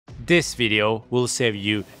This video will save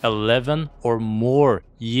you 11 or more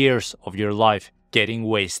years of your life getting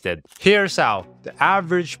wasted. Here's how. The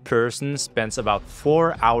average person spends about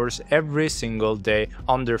 4 hours every single day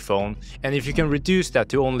on their phone, and if you can reduce that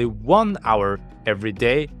to only 1 hour every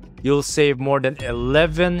day, you'll save more than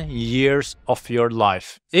 11 years of your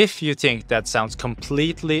life. If you think that sounds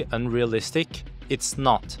completely unrealistic, it's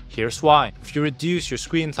not. Here's why. If you reduce your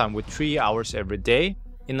screen time with 3 hours every day,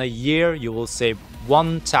 in a year you will save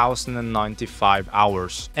 1,095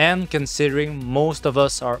 hours. And considering most of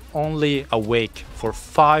us are only awake for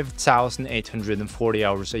 5,840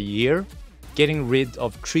 hours a year, getting rid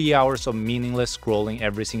of 3 hours of meaningless scrolling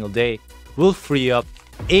every single day will free up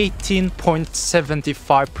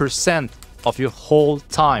 18.75% of your whole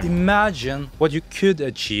time. Imagine what you could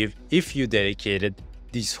achieve if you dedicated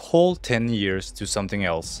these whole 10 years to something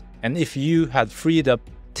else. And if you had freed up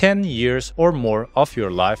 10 years or more of your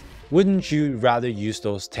life, wouldn't you rather use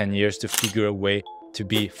those 10 years to figure a way to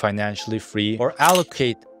be financially free, or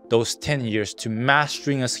allocate those 10 years to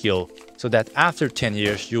mastering a skill so that after 10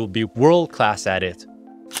 years you'll be world-class at it?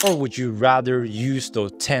 Or would you rather use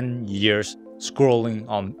those 10 years scrolling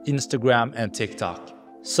on Instagram and TikTok?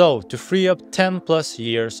 So to free up 10 plus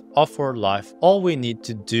years of our life, all we need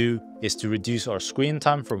to do is to reduce our screen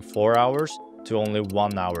time from 4 hours to only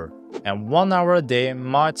 1 hour. And 1 hour a day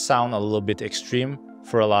might sound a little bit extreme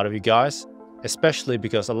for a lot of you guys, especially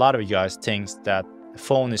because a lot of you guys think that the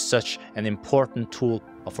phone is such an important tool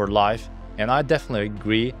of our life. And I definitely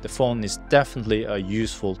agree, the phone is definitely a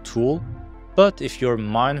useful tool. But if you're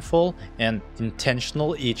mindful and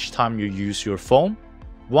intentional each time you use your phone,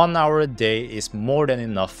 1 hour a day is more than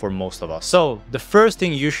enough for most of us. So the first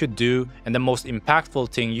thing you should do, and the most impactful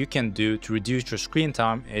thing you can do to reduce your screen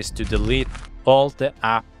time, is to delete all the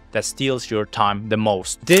apps that steals your time the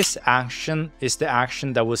most. This action is the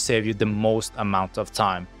action that will save you the most amount of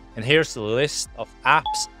time. And here's a list of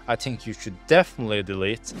apps I think you should definitely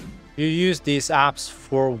delete. You use these apps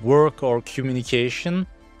for work or communication,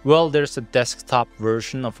 well, there's a desktop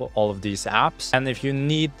version of all of these apps. And if you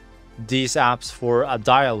need these apps for a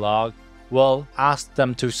dialogue, well, ask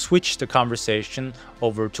them to switch the conversation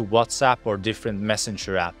over to WhatsApp or different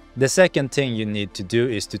messenger app. The second thing you need to do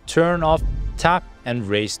is to turn off tap and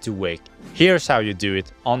raise to wake. Here's how you do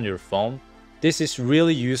it on your phone. This is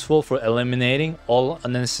really useful for eliminating all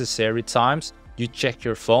unnecessary times you check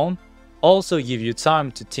your phone. Also give you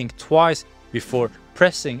time to think twice before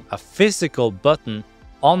pressing a physical button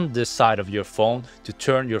on the side of your phone to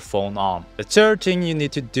turn your phone on. The third thing you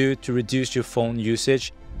need to do to reduce your phone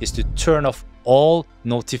usage is to turn off all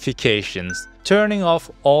notifications. Turning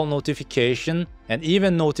off all notification and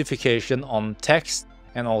even notification on text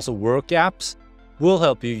and also work apps will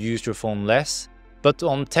help you use your phone less. But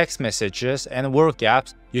on text messages and work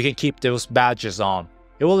apps, you can keep those badges on.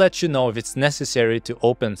 It will let you know if it's necessary to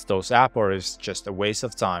open those apps or if it's just a waste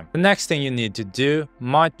of time. The next thing you need to do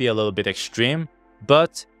might be a little bit extreme,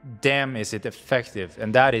 but damn is it effective,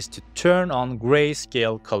 and that is to turn on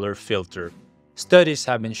grayscale color filter. Studies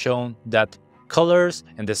have been shown that colors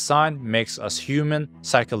and design makes us human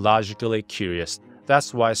psychologically curious.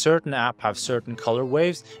 That's why certain apps have certain color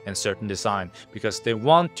waves and certain design, because they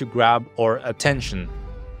want to grab our attention.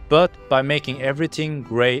 But by making everything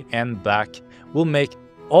gray and black, we'll make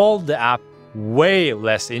all the app way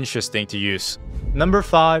less interesting to use. Number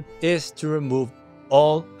 5 is to remove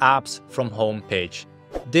all apps from home page.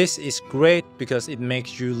 This is great because it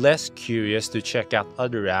makes you less curious to check out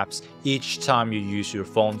other apps each time you use your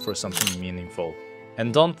phone for something meaningful.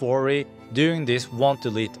 And don't worry, doing this won't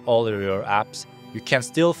delete all of your apps. You can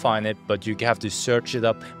still find it, but you have to search it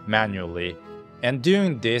up manually. And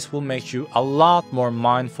doing this will make you a lot more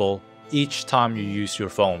mindful each time you use your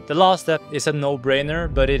phone. The last step is a no-brainer,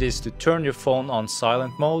 but it is to turn your phone on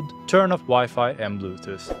silent mode, turn off Wi-Fi and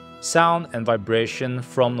Bluetooth. Sound and vibration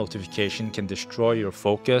from notification can destroy your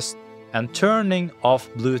focus, and turning off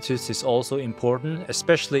Bluetooth is also important,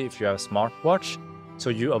 especially if you have a smartwatch, so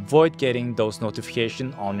you avoid getting those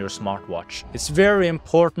notifications on your smartwatch. It's very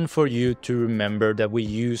important for you to remember that we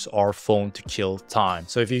use our phone to kill time.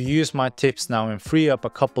 So if you use my tips now and free up a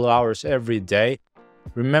couple hours every day,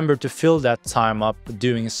 remember to fill that time up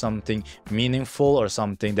doing something meaningful or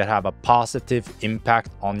something that have a positive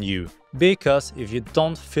impact on you. Because if you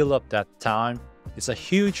don't fill up that time, it's a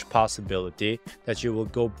huge possibility that you will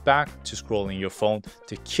go back to scrolling your phone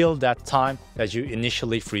to kill that time that you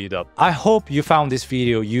initially freed up. I hope you found this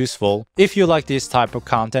video useful. If you like this type of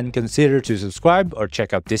content, consider to subscribe or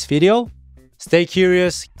check out this video. Stay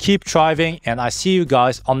curious, keep thriving, and I see you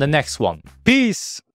guys on the next one. Peace!